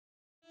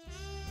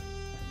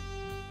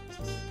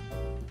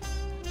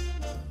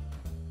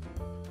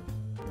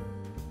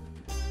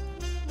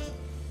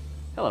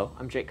Hello,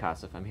 I'm Jake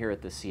Kossoff. I'm here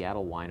at the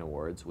Seattle Wine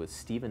Awards with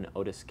Stephen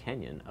Otis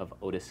Kenyon of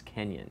Otis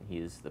Kenyon. He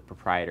is the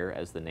proprietor,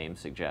 as the name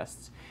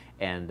suggests,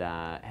 and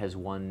has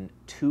won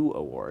 2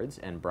 awards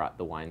and brought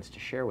the wines to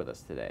share with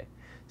us today.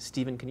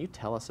 Stephen, can you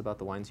tell us about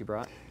the wines you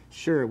brought?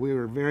 Sure. We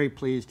were very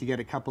pleased to get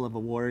a couple of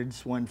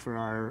awards, one for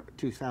our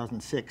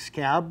 2006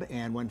 Cab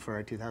and one for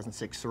our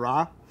 2006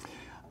 Syrah.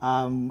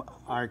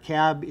 Our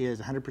Cab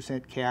is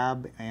 100%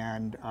 Cab,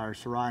 and our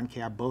Syrah and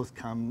Cab both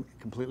come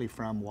completely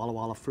from Walla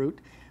Walla fruit,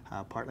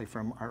 partly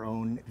from our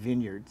own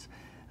vineyards.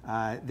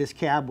 This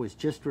Cab was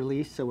just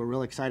released, so we're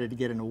real excited to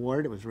get an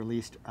award. It was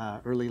released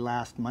early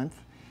last month,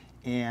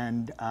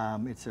 and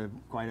it's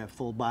quite a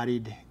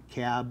full-bodied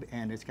Cab,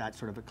 and it's got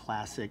sort of a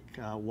classic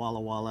Walla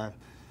Walla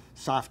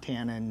soft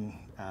tannin,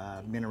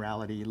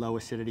 minerality, low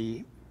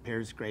acidity,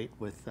 pairs great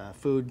with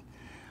food.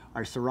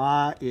 Our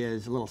Syrah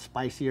is a little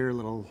spicier, a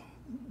little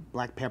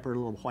black pepper, a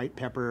little white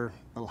pepper,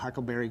 a little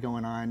huckleberry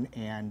going on,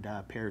 and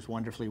pairs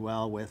wonderfully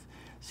well with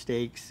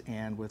steaks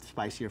and with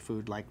spicier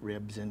food like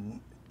ribs and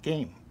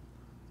game.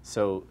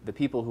 So the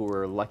people who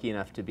were lucky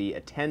enough to be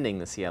attending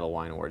the Seattle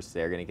Wine Awards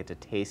today are going to get to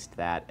taste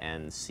that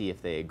and see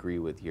if they agree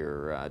with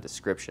your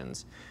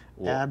descriptions.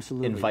 We'll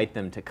Absolutely. invite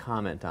them to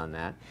comment on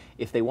that.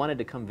 If they wanted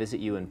to come visit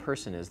you in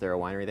person, is there a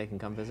winery they can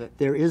come visit?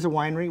 There is a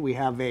winery. We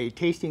have a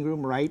tasting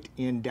room right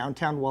in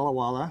downtown Walla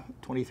Walla,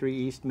 23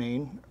 East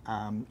Main,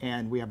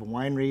 and we have a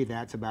winery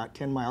that's about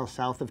 10 miles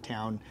south of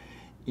town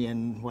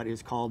in what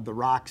is called the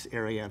Rocks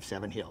area of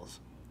Seven Hills.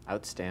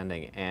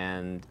 Outstanding.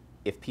 And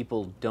if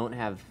people don't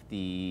have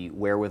the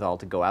wherewithal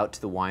to go out to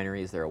the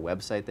winery, is there a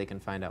website they can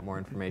find out more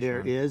information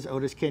There on? is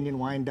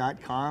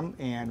otiskenyonwine.com,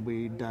 and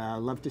we'd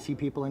love to see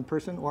people in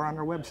person or on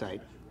our website.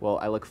 Well,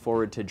 I look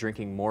forward to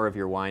drinking more of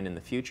your wine in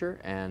the future,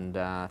 and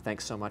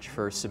thanks so much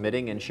for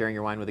submitting and sharing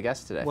your wine with the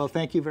guests today. Well,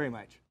 thank you very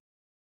much.